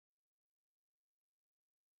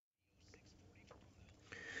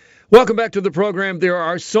Welcome back to the program. There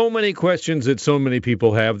are so many questions that so many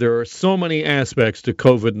people have. There are so many aspects to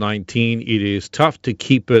COVID-19. It is tough to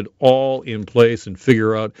keep it all in place and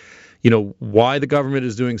figure out, why the government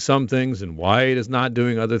is doing some things and why it is not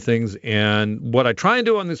doing other things. And what I try and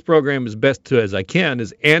do on this program as best as I can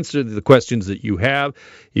is answer the questions that you have.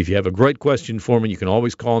 If you have a great question for me, you can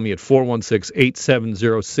always call me at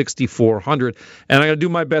 416-870-6400, and I'm going to do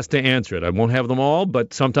my best to answer it. I won't have them all,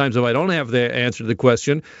 but sometimes if I don't have the answer to the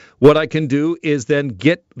question, what I can do is then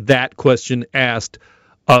get that question asked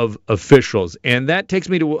of officials. And that takes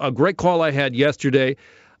me to a great call I had yesterday.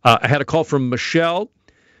 I had a call from Michelle,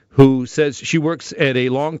 who says she works at a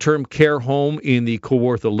long-term care home in the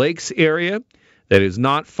Kawartha Lakes area that is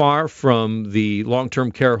not far from the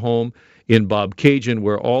long-term care home in Bobcaygeon,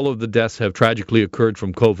 where all of the deaths have tragically occurred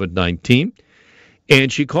from COVID-19.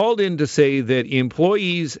 And she called in to say that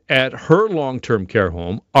employees at her long-term care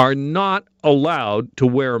home are not allowed to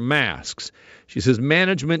wear masks. She says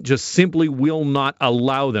management just simply will not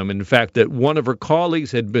allow them. In fact, that one of her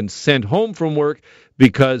colleagues had been sent home from work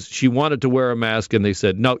because she wanted to wear a mask, and they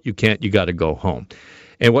said, no, you can't, you got to go home.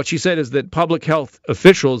 And what she said is that public health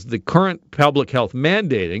officials, the current public health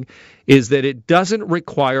mandating, is that it doesn't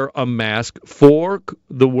require a mask for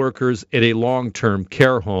the workers at a long-term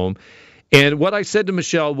care home. And what I said to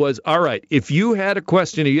Michelle was, all right, if you had a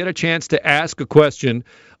question, or you had a chance to ask a question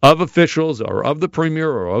of officials or of the Premier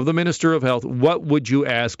or of the Minister of Health, what would you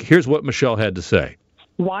ask? Here's what Michelle had to say.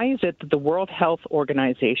 Why is it that the World Health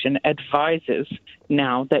Organization advises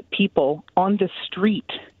now that people on the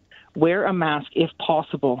street wear a mask if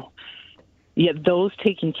possible, yet those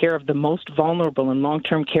taking care of the most vulnerable in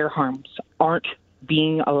long-term care homes aren't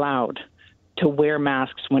being allowed to wear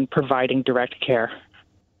masks when providing direct care?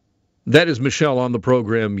 That is Michelle on the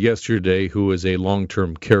program yesterday, who is a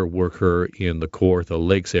long-term care worker in the Kawartha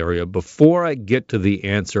Lakes area. Before I get to the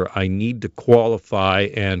answer, I need to qualify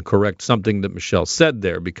and correct something that Michelle said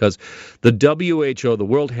there, because the WHO, the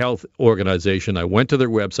World Health Organization, I went to their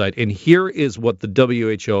website, and here is what the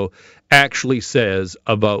WHO actually says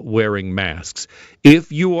about wearing masks.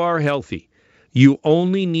 If you are healthy, you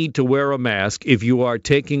only need to wear a mask if you are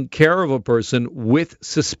taking care of a person with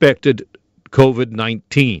suspected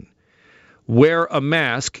COVID-19. Wear a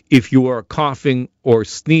mask if you are coughing or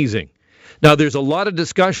sneezing. Now, there's a lot of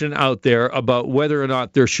discussion out there about whether or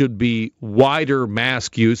not there should be wider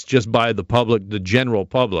mask use just by the public, the general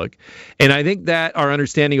public. And I think that our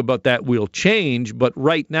understanding about that will change. But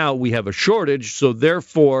right now we have a shortage. So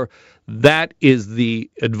therefore, that is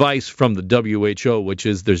the advice from the WHO, which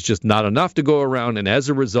is there's just not enough to go around. And as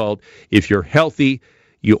a result, if you're healthy,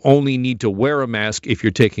 you only need to wear a mask if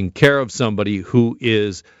you're taking care of somebody who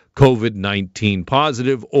is COVID-19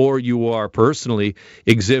 positive, or you are personally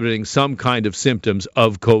exhibiting some kind of symptoms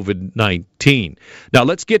of COVID-19. Now,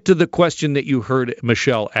 let's get to the question that you heard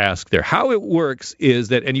Michelle ask there. How it works is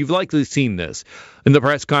that, and you've likely seen this, in the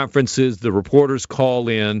press conferences, the reporters call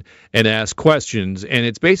in and ask questions, and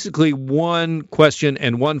it's basically one question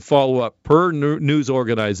and one follow-up per news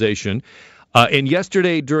organization. And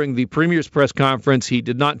yesterday, during the Premier's press conference, he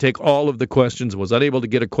did not take all of the questions, was unable to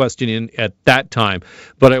get a question in at that time.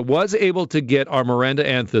 But I was able to get our Miranda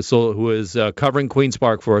Anthistle, who is covering Queen's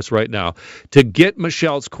Park for us right now, to get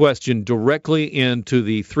Michelle's question directly into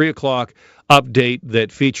the 3 o'clock update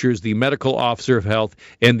that features the medical officer of health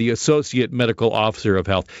and the associate medical officer of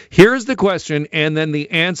health. Here's the question, and then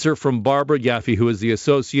the answer from Barbara Yaffe, who is the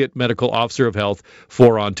associate medical officer of health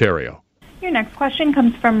for Ontario. Your next question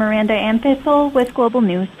comes from Miranda Anthistle with Global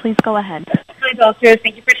News. Please go ahead. Hi, doctors.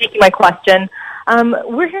 Thank you for taking my question.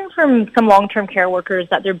 We're hearing from some long-term care workers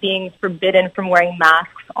that they're being forbidden from wearing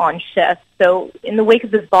masks on shift. So in the wake of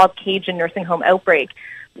this Bobcaygeon nursing home outbreak,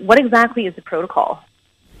 what exactly is the protocol?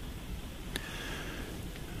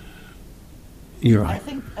 You're right. I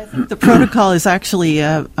think the protocol is actually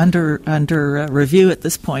under review at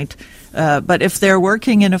this point. But if they're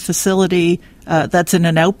working in a facility that's in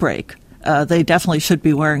an outbreak, they definitely should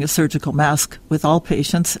be wearing a surgical mask with all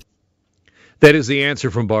patients. That is the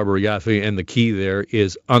answer from Barbara Yaffe, and the key there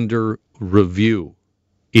is under review.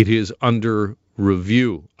 It is under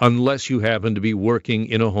review, unless you happen to be working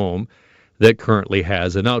in a home that currently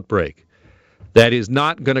has an outbreak. That is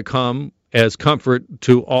not going to come as comfort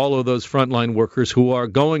to all of those frontline workers who are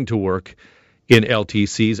going to work in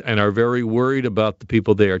LTCs and are very worried about the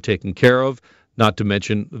people they are taking care of, not to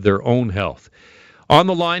mention their own health. On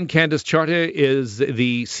the line, Candice Charte is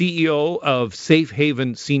the CEO of Safe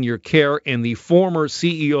Haven Senior Care and the former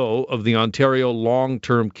CEO of the Ontario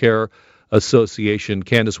Long-Term Care Association.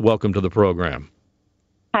 Candice, welcome to the program.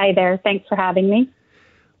 Hi there. Thanks for having me.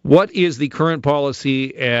 What is the current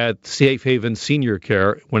policy at Safe Haven Senior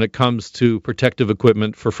Care when it comes to protective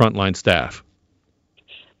equipment for frontline staff?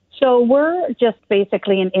 So we're just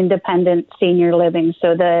basically an independent senior living.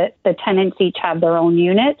 So the tenants each have their own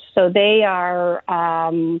units. So they are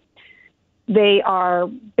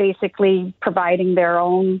basically providing their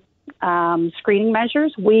own screening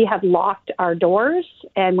measures. We have locked our doors,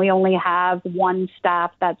 and we only have one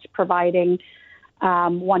staff that's providing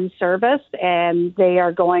one service, and they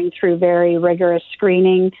are going through very rigorous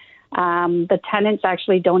screening. The tenants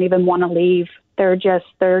actually don't even want to leave. They're just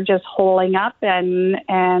holing up,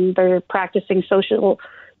 and they're practicing social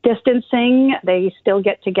distancing. They still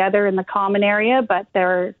get together in the common area, but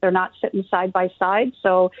they're not sitting side by side.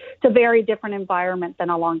 So it's a very different environment than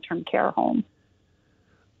a long-term care home.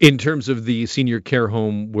 In terms of the senior care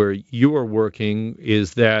home where you are working,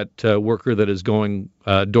 is that worker that is going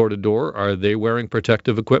door to door, are they wearing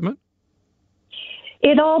protective equipment?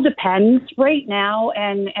 It all depends right now,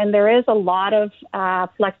 and there is a lot of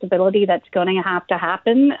flexibility that's going to have to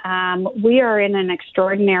happen. We are in an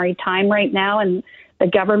extraordinary time right now, and the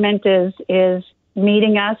government is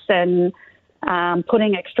meeting us and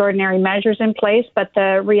putting extraordinary measures in place. But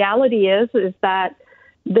the reality is that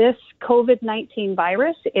this COVID-19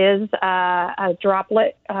 virus is a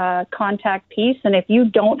droplet contact piece, and if you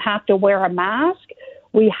don't have to wear a mask,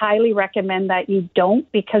 we highly recommend that you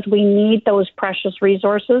don't, because we need those precious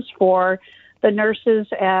resources for the nurses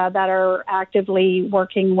that are actively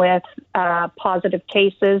working with positive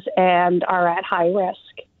cases and are at high risk.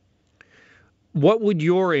 What would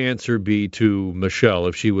your answer be to Michelle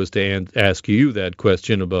if she was to ask you that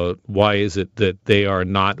question about why is it that they are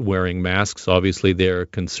not wearing masks? Obviously, they're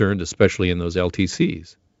concerned, especially in those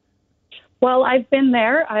LTCs. Well, I've been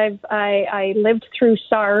there. I lived through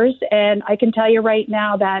SARS, and I can tell you right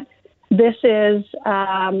now that this is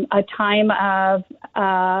a time of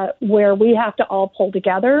where we have to all pull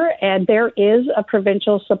together, and there is a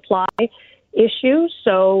provincial supply issue.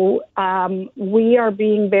 So we are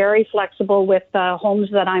being very flexible with the homes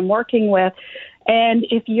that I'm working with. And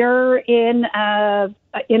if you're in a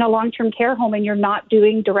long-term care home and you're not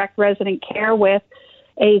doing direct resident care with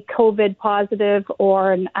a COVID positive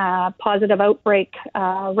or a positive outbreak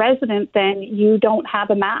resident, then you don't have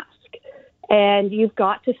a mask. And you've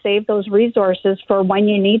got to save those resources for when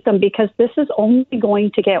you need them, because this is only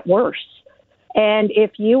going to get worse. And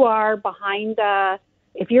if you are behind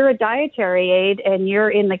if you're a dietary aide and you're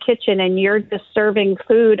in the kitchen and you're just serving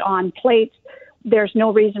food on plates, there's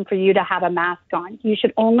no reason for you to have a mask on. You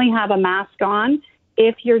should only have a mask on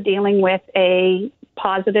if you're dealing with a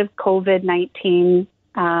positive COVID-19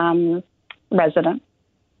 resident.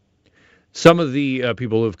 Some of the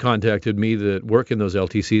people who have contacted me that work in those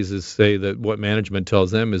LTCs say that what management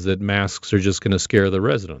tells them is that masks are just going to scare the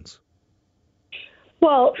residents.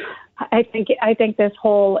 Well, I think this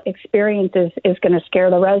whole experience is going to scare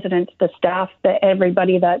the residents, the staff,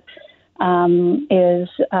 everybody that is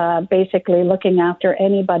basically looking after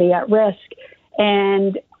anybody at risk.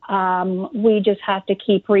 And we just have to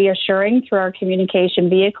keep reassuring through our communication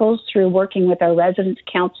vehicles, through working with our residents'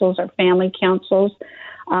 councils, our family councils,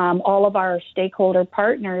 all of our stakeholder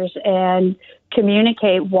partners, and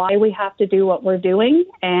communicate why we have to do what we're doing.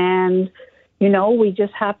 And, we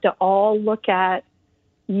just have to all look at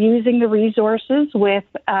using the resources with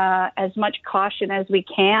as much caution as we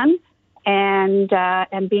can,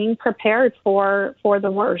 and being prepared for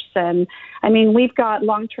the worst. And I mean, we've got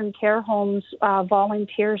long-term care homes,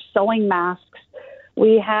 volunteers sewing masks.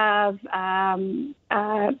 We have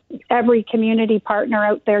every community partner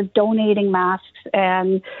out there donating masks.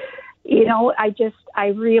 And, I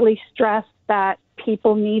really stress that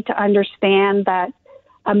people need to understand that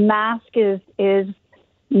a mask is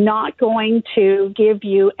not going to give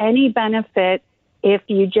you any benefit if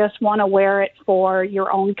you just want to wear it for your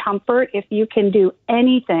own comfort. If you can do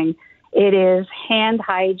anything, it is hand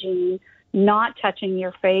hygiene, not touching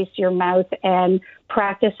your face, your mouth, and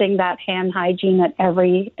practicing that hand hygiene at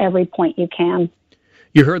every point you can.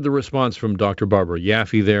 You heard the response from Dr. Barbara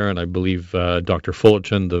Yaffe there, and I believe Dr.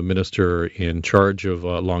 Fullerton, the minister in charge of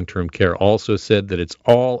long-term care, also said that it's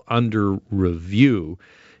all under review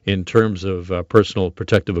in terms of personal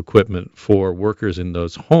protective equipment for workers in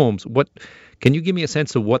those homes. Can you give me a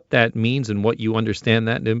sense of what that means and what you understand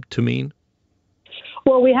that to mean?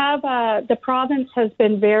 Well, we have the province has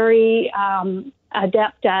been very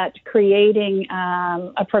adept at creating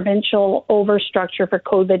a provincial overstructure for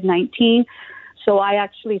COVID-19. So I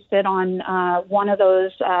actually sit on one of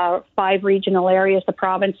those 5 regional areas the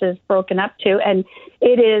province is broken up to, and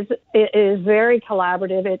it is very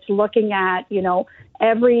collaborative. It's looking at,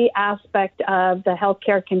 every aspect of the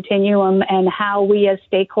healthcare continuum and how we as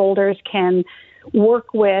stakeholders can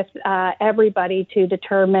work with everybody to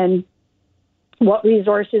determine what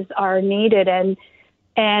resources are needed. And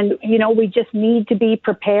we just need to be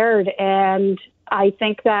prepared. And I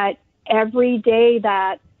think that every day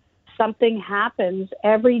that something happens,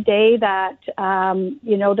 every day that,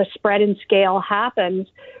 the spread and scale happens,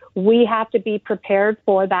 we have to be prepared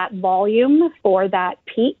for that volume, for that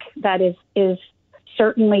peak that is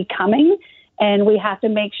certainly coming. And we have to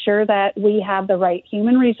make sure that we have the right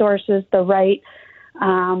human resources, the right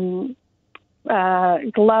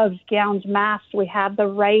gloves, gowns, masks. We have the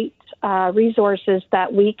right resources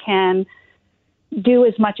that we can do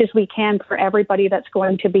as much as we can for everybody that's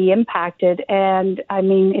going to be impacted. And I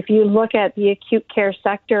mean, if you look at the acute care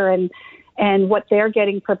sector and what they're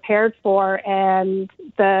getting prepared for, and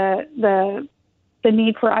the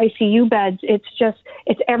need for ICU beds,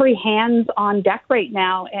 it's every hands on deck right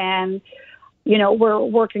now. And we're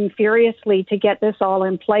working furiously to get this all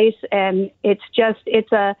in place. And it's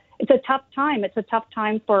a tough time. It's a tough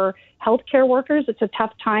time for healthcare workers. It's a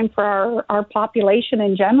tough time for our population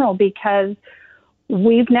in general, because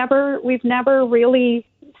we've never really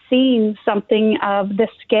seen something of this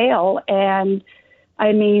scale. And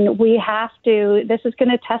I mean, this is going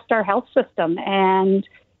to test our health system, and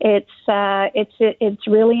it's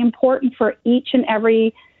really important for each and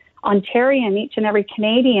every Ontarian, each and every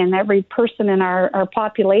Canadian, every person in our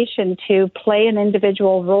population to play an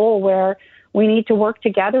individual role where we need to work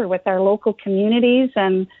together with our local communities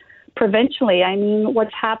and provincially. I mean,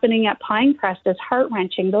 what's happening at Pinecrest is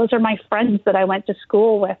heart-wrenching. Those are my friends that I went to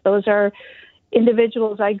school with. Those are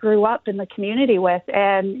individuals I grew up in the community with.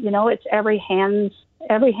 And, it's every hand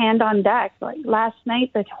on deck. Like last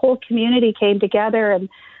night, the whole community came together and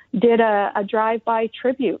did a drive-by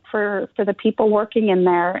tribute for the people working in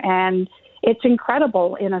there. And it's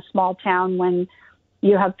incredible in a small town when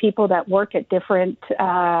you have people that work at different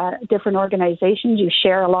organizations. You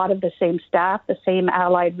share a lot of the same staff, the same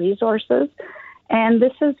allied resources. And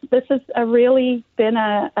this has really been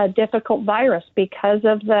a difficult virus because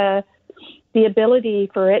of the ability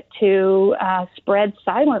for it to spread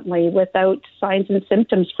silently without signs and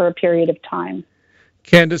symptoms for a period of time.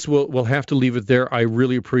 Candace, we'll have to leave it there. I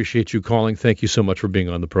really appreciate you calling. Thank you so much for being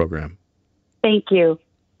on the program. Thank you.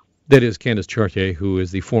 That is Candace Chartier, who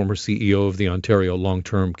is the former CEO of the Ontario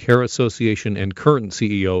Long-Term Care Association and current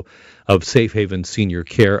CEO of Safe Haven Senior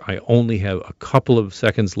Care. I only have a couple of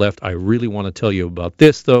seconds left. I really want to tell you about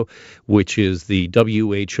this, though, which is the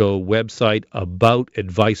WHO website about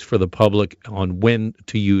advice for the public on when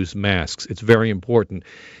to use masks. It's very important.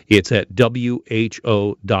 It's at who.int.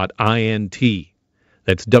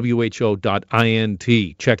 That's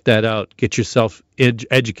who.int. Check that out. Get yourself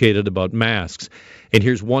educated about masks. And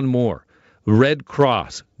here's one more,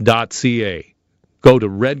 redcross.ca. Go to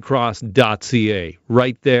redcross.ca.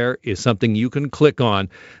 Right there is something you can click on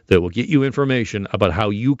that will get you information about how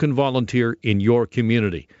you can volunteer in your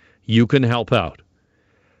community. You can help out.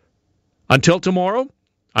 Until tomorrow,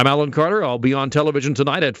 I'm Alan Carter. I'll be on television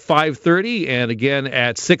tonight at 5:30 and again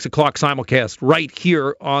at 6 o'clock simulcast right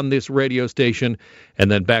here on this radio station, and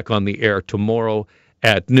then back on the air tomorrow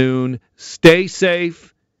at noon. Stay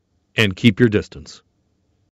safe and keep your distance.